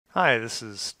Hi, this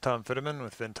is Tom Fitteman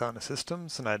with Ventana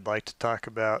Systems, and I'd like to talk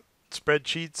about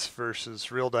spreadsheets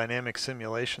versus real dynamic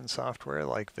simulation software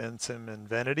like Vensim and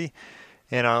Venity,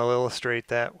 and I'll illustrate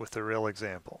that with a real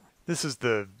example. This is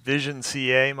the Vision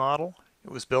CA model.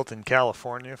 It was built in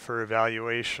California for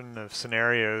evaluation of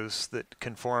scenarios that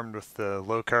conformed with the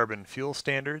low carbon fuel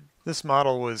standard. This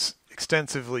model was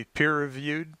extensively peer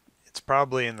reviewed. It's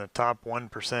probably in the top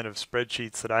 1% of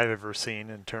spreadsheets that I've ever seen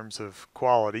in terms of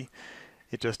quality.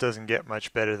 It just doesn't get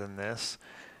much better than this.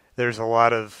 There's a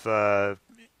lot of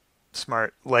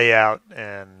smart layout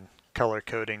and color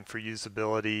coding for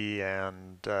usability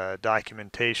and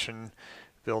documentation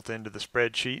built into the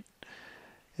spreadsheet.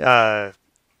 Uh,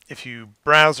 if you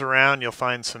browse around, you'll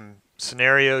find some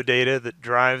scenario data that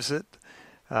drives it.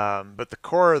 But the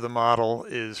core of the model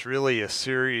is really a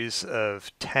series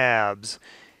of tabs,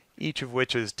 each of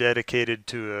which is dedicated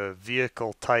to a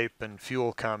vehicle type and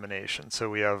fuel combination. So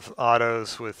we have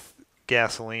autos with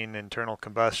gasoline internal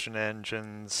combustion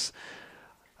engines,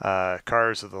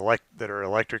 cars that are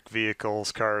electric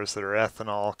vehicles, cars that are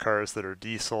ethanol, cars that are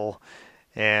diesel,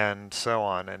 and so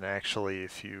on. And actually,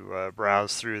 if you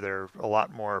browse through, there are a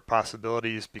lot more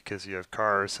possibilities because you have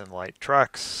cars and light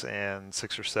trucks and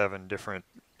 6 or 7 different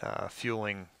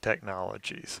fueling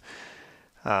technologies.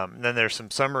 Then there's some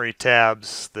summary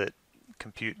tabs that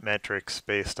compute metrics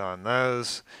based on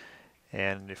those.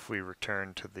 And if we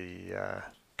return to the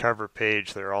cover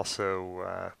page, there are also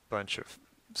a bunch of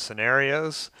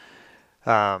scenarios.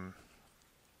 Um,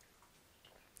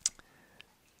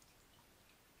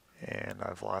 and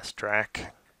I've lost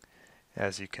track.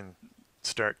 As you can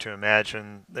start to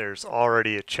imagine, there's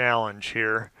already a challenge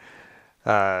here.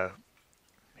 Here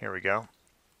we go.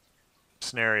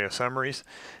 Scenario summaries.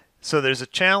 So there's a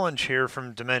challenge here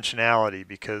from dimensionality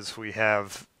because we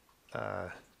have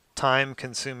time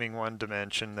consuming one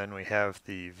dimension, then we have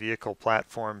the vehicle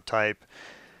platform type,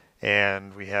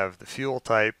 and we have the fuel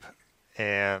type,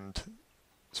 and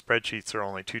spreadsheets are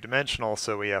only two-dimensional,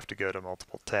 so we have to go to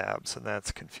multiple tabs, and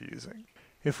that's confusing.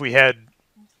 If we had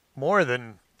more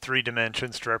than 3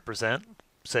 dimensions to represent,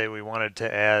 say we wanted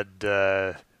to add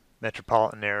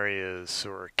metropolitan areas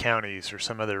or counties or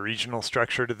some other regional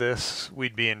structure to this,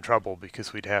 we'd be in trouble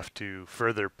because we'd have to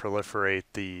further proliferate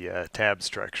the tab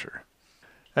structure.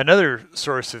 Another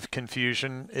source of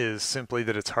confusion is simply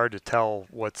that it's hard to tell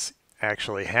what's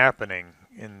actually happening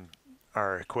in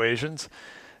our equations.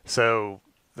 So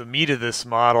the meat of this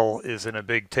model is in a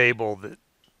big table that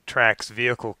tracks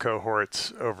vehicle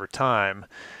cohorts over time.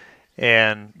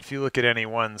 And if you look at any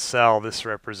one cell, this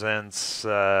represents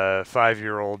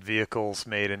 5-year-old vehicles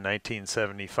made in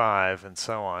 1975 and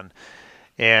so on.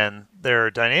 And there are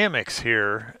dynamics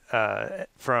here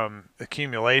from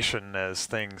accumulation as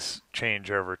things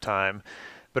change over time.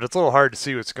 But it's a little hard to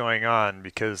see what's going on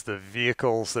because the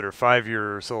vehicles that are 5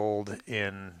 years old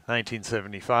in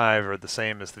 1975 are the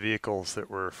same as the vehicles that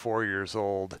were 4 years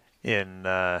old in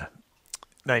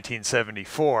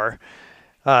 1974,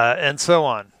 and so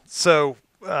on. So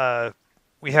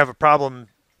we have a problem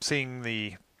seeing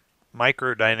the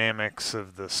microdynamics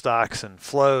of the stocks and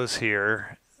flows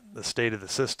here, the state of the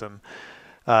system.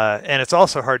 And it's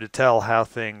also hard to tell how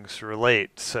things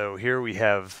relate. So here we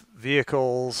have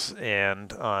vehicles,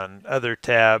 and on other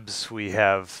tabs we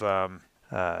have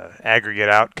aggregate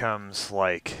outcomes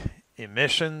like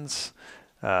emissions,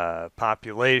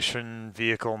 population,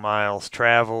 vehicle miles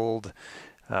traveled.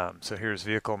 So here's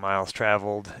vehicle miles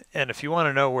traveled. And if you want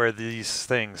to know where these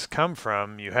things come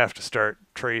from, you have to start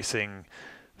tracing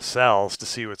cells to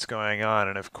see what's going on.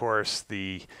 And of course,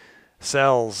 the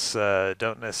cells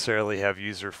don't necessarily have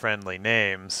user-friendly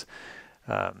names.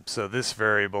 So this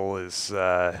variable is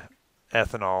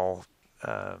ethanol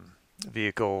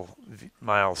vehicle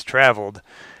miles traveled,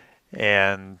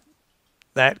 and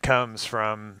that comes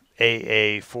from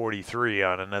AA43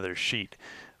 on another sheet.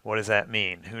 What does that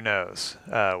mean? Who knows?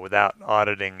 Without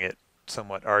auditing it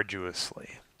somewhat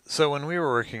arduously. So when we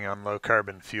were working on low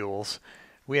carbon fuels,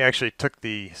 we actually took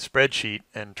the spreadsheet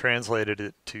and translated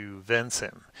it to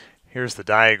Vensim. Here's the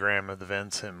diagram of the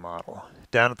Vensim model.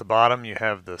 Down at the bottom you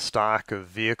have the stock of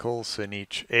vehicles in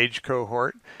each age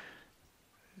cohort,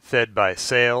 fed by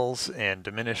sales and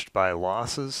diminished by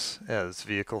losses as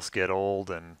vehicles get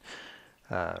old and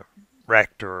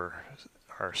wrecked or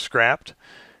are scrapped.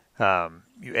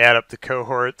 You add up the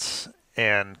cohorts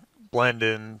and blend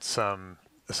in some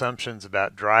assumptions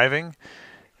about driving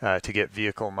to get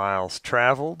vehicle miles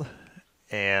traveled,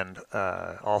 and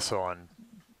also on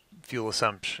fuel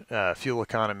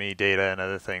economy data and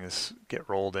other things get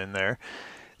rolled in there.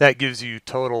 That gives you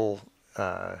total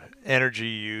energy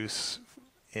use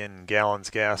in gallons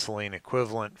gasoline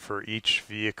equivalent for each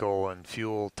vehicle and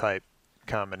fuel type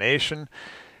combination.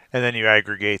 And then you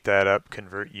aggregate that up,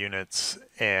 convert units,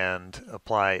 and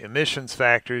apply emissions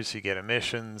factors. You get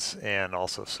emissions and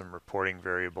also some reporting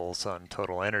variables on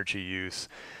total energy use.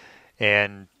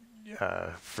 And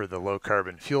for the low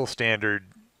carbon fuel standard,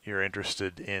 you're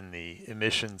interested in the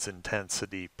emissions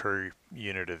intensity per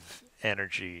unit of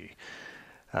energy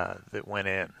that went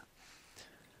in.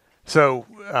 So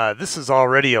this is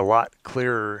already a lot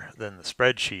clearer than the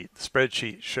spreadsheet. The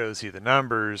spreadsheet shows you the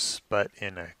numbers, but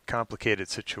in a complicated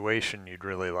situation, you'd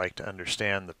really like to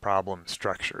understand the problem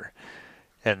structure.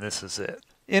 And this is it.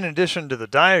 In addition to the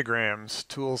diagrams,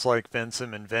 tools like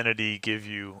Vensim and Venity give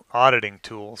you auditing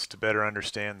tools to better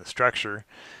understand the structure.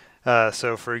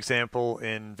 So for example,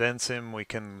 in Vensim, we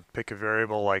can pick a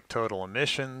variable like total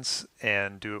emissions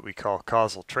and do what we call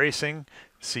causal tracing.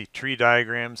 See tree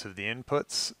diagrams of the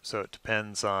inputs, so it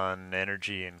depends on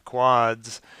energy in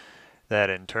quads.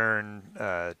 That in turn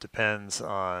depends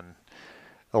on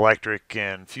electric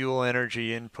and fuel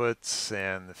energy inputs,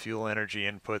 and the fuel energy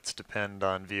inputs depend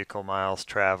on vehicle miles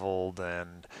traveled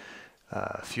and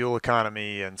fuel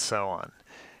economy and so on.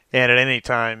 And at any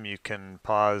time you can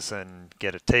pause and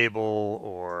get a table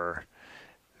or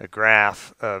a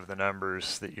graph of the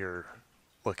numbers that you're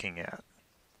looking at.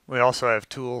 We also have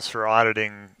tools for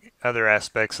auditing other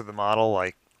aspects of the model,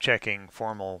 like checking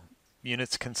formal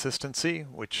units consistency,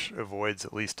 which avoids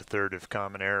at least a third of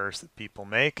common errors that people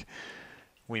make.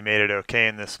 We made it okay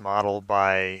in this model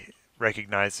by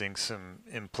recognizing some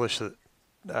implicit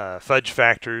fudge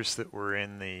factors that were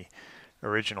in the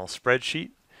original spreadsheet.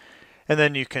 And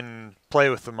then you can play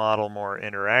with the model more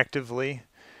interactively.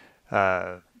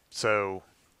 So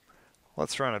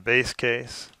let's run a base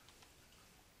case.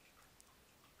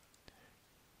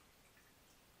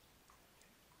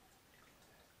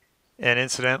 And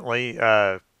incidentally,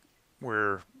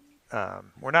 we're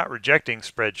not rejecting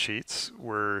spreadsheets.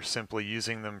 We're simply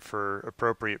using them for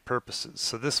appropriate purposes.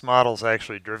 So this model is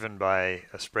actually driven by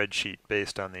a spreadsheet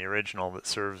based on the original that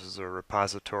serves as a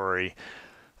repository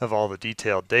of all the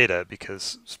detailed data,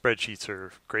 because spreadsheets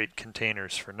are great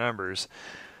containers for numbers.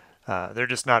 They're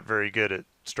just not very good at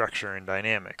structure and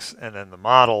dynamics. And then the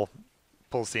model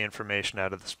pulls the information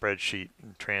out of the spreadsheet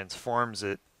and transforms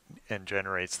it and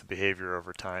generates the behavior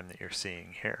over time that you're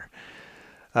seeing here.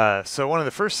 So one of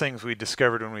the first things we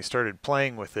discovered when we started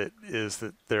playing with it is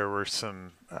that there were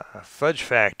some fudge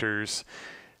factors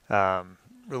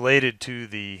related to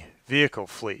the vehicle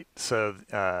fleet. So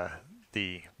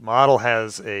the model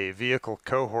has a vehicle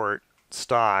cohort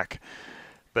stock,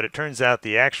 but it turns out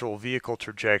the actual vehicle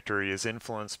trajectory is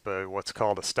influenced by what's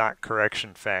called a stock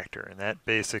correction factor, and that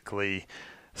basically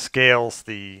scales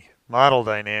the model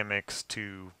dynamics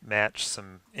to match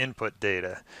some input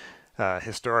data,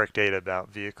 historic data about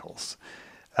vehicles.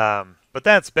 But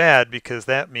that's bad, because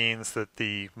that means that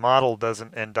the model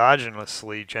doesn't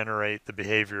endogenously generate the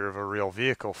behavior of a real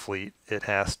vehicle fleet. It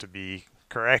has to be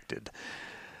corrected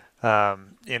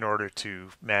in order to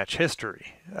match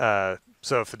history.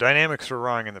 So if the dynamics were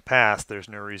wrong in the past, there's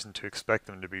no reason to expect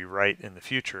them to be right in the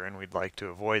future, and we'd like to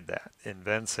avoid that. In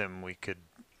Vensim, we could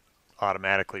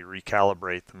automatically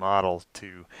recalibrate the model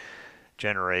to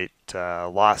generate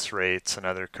loss rates and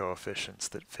other coefficients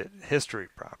that fit history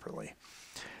properly.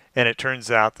 And it turns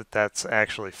out that that's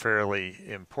actually fairly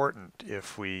important.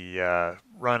 If we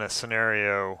run a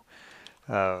scenario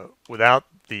without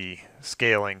the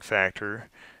scaling factor,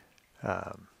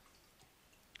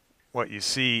 what you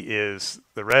see is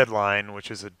the red line, which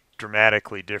is a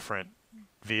dramatically different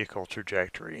vehicle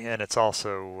trajectory, and it's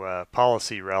also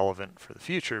policy relevant for the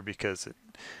future, because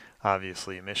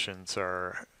obviously emissions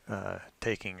are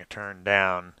taking a turn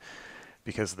down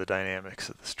because of the dynamics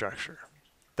of the structure.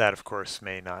 That, of course,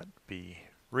 may not be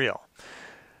real.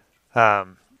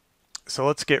 So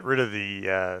let's get rid of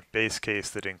the base case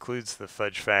that includes the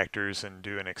fudge factors and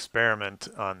do an experiment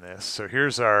on this. So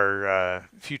here's our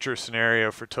future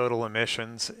scenario for total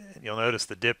emissions. You'll notice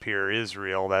the dip here is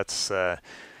real. That's the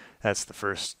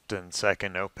first and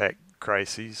second OPEC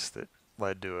crises that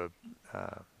led to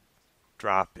a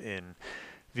drop in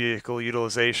vehicle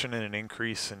utilization and an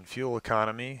increase in fuel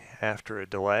economy after a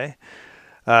delay.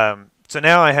 So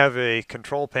now I have a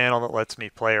control panel that lets me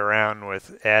play around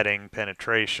with adding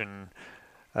penetration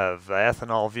of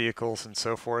ethanol vehicles and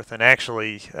so forth. And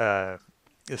actually,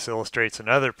 this illustrates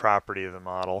another property of the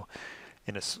model.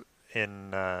 In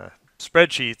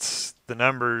spreadsheets, the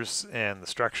numbers and the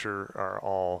structure are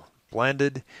all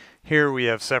blended. Here we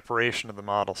have separation of the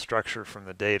model structure from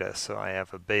the data. So I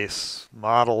have a base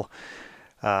model,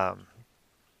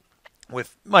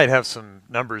 might have some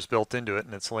numbers built into it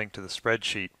and it's linked to the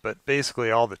spreadsheet, but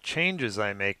basically all the changes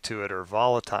I make to it are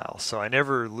volatile, so I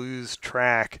never lose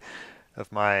track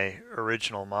of my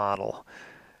original model.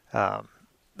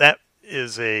 That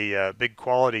is a big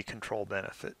quality control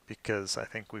benefit, because I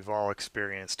think we've all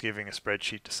experienced giving a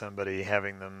spreadsheet to somebody,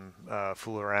 having them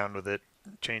fool around with it,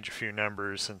 change a few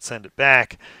numbers and send it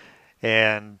back,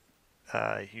 and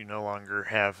you no longer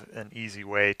have an easy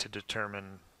way to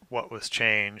determine what was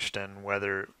changed and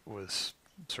whether it was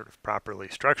sort of properly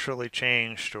structurally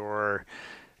changed, or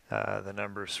the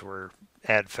numbers were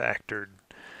add factored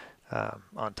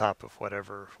on top of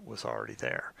whatever was already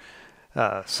there.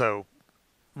 So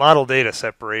model data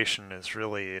separation is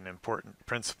really an important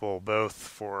principle, both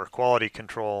for quality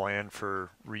control and for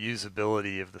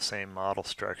reusability of the same model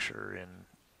structure in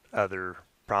other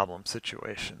problem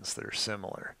situations that are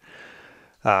similar.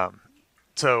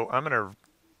 So I'm going to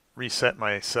reset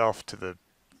myself to the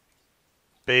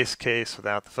base case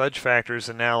without the fudge factors,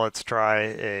 and now let's try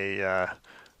a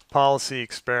policy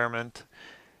experiment,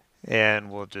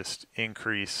 and we'll just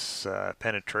increase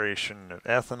penetration of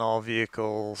ethanol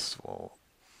vehicles. We'll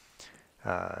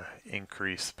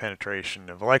increase penetration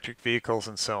of electric vehicles,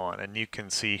 and so on. And you can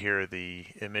see here the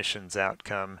emissions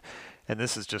outcome, and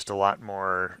this is just a lot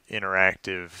more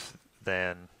interactive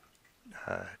than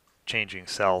changing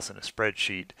cells in a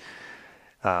spreadsheet.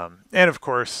 And of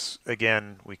course,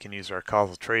 again, we can use our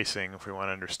causal tracing if we want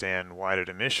to understand why did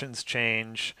emissions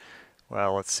change.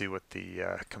 Well, let's see what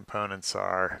the components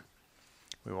are.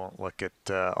 We won't look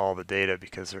at all the data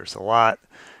because there's a lot.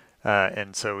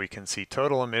 And so we can see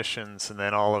total emissions and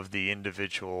then all of the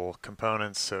individual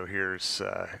components. So here's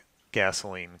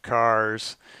gasoline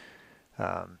cars,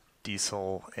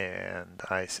 diesel and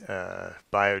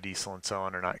biodiesel and so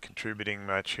on are not contributing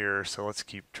much here. So let's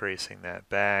keep tracing that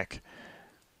back.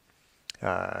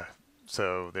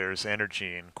 So there's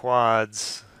energy in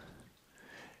quads,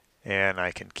 and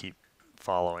I can keep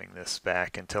following this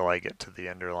back until I get to the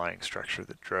underlying structure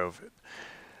that drove it.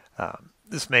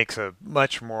 This makes a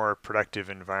much more productive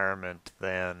environment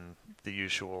than the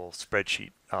usual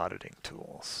spreadsheet auditing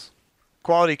tools.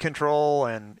 Quality control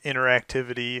and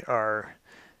interactivity are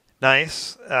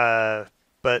nice,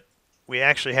 but we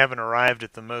actually haven't arrived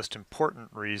at the most important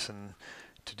reason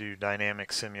to do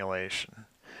dynamic simulation.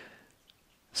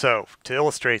 So to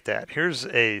illustrate that, here's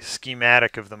a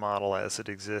schematic of the model as it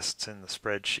exists in the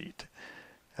spreadsheet.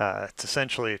 It's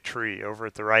essentially a tree. Over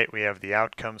at the right we have the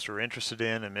outcomes we're interested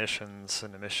in, emissions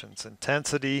and emissions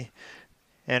intensity,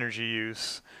 energy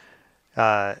use,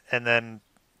 and then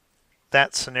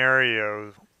that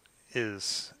scenario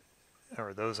is,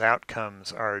 or those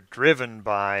outcomes are driven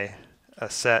by a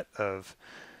set of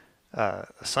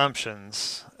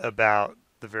assumptions about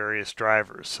the various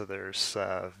drivers. So there's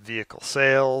vehicle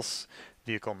sales,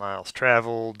 vehicle miles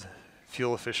traveled,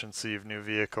 fuel efficiency of new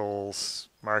vehicles,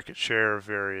 market share of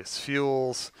various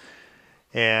fuels,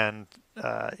 and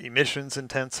emissions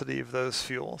intensity of those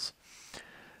fuels.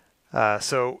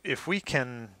 So if we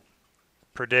can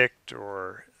predict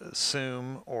or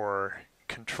assume or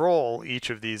control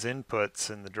each of these inputs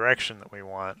in the direction that we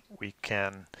want, we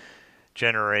can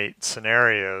generate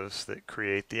scenarios that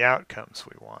create the outcomes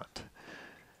we want.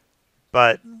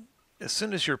 But as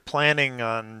soon as you're planning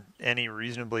on any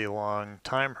reasonably long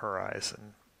time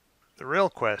horizon, the real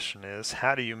question is,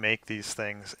 how do you make these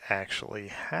things actually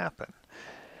happen?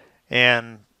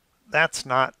 And that's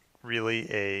not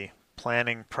really a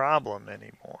planning problem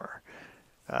anymore,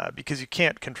 because you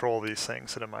can't control these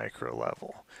things at a micro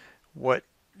level. What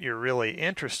you're really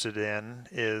interested in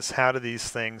is, how do these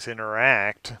things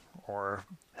interact, or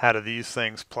how do these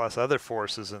things plus other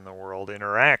forces in the world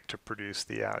interact to produce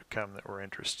the outcome that we're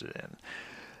interested in?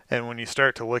 And when you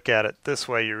start to look at it this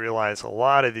way, you realize a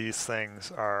lot of these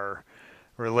things are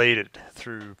related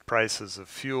through prices of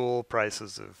fuel,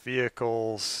 prices of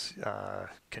vehicles,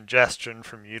 congestion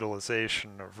from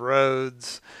utilization of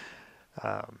roads,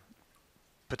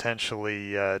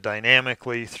 potentially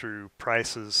dynamically through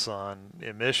prices on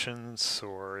emissions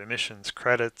or emissions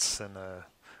credits in a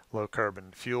low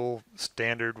carbon fuel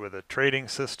standard with a trading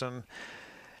system,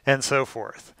 and so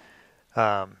forth.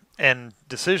 And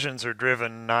decisions are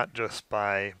driven not just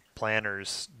by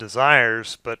planners'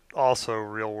 desires, but also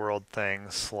real world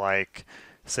things like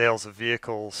sales of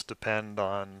vehicles depend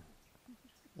on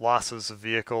losses of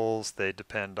vehicles. They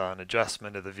depend on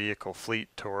adjustment of the vehicle fleet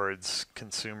towards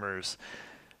consumers'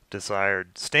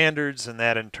 desired standards, and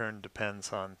that in turn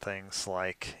depends on things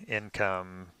like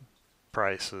income,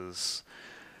 prices,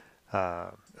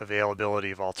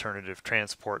 availability of alternative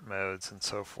transport modes, and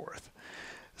so forth.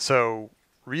 So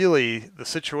really, the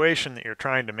situation that you're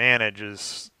trying to manage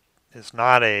is is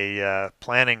not a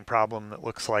planning problem that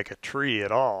looks like a tree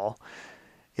at all.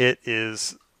 It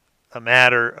is a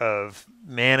matter of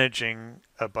managing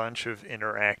a bunch of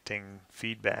interacting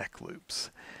feedback loops.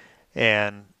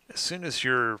 And as soon as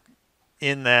you're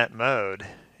in that mode,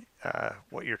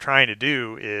 what you're trying to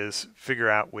do is figure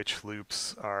out which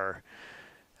loops are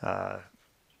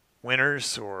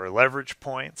winners or leverage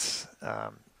points,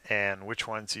 and which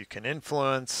ones you can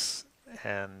influence,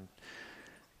 and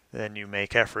then you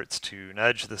make efforts to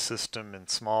nudge the system in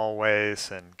small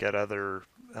ways and get other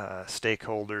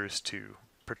stakeholders to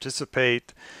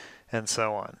participate, and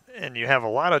so on. And you have a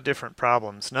lot of different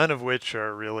problems, none of which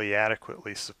are really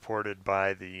adequately supported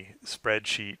by the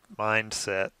spreadsheet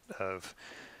mindset of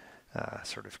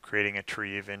sort of creating a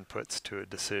tree of inputs to a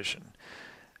decision.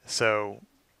 So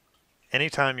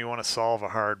anytime you want to solve a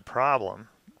hard problem,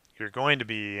 you're going to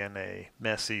be in a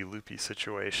messy, loopy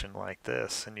situation like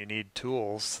this, and you need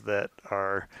tools that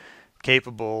are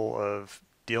capable of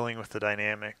dealing with the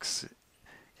dynamics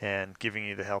and giving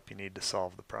you the help you need to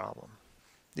solve the problem.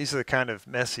 These are the kind of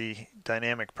messy,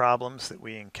 dynamic problems that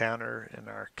we encounter in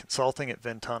our consulting at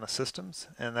Ventana Systems,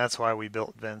 and that's why we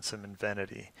built Vensim and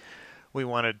Venity. We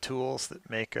wanted tools that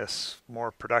make us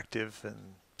more productive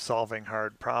in solving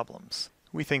hard problems.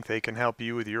 We think they can help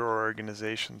you with your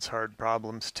organization's hard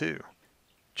problems too.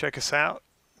 Check us out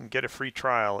and get a free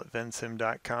trial at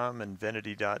vensim.com and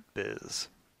venity.biz.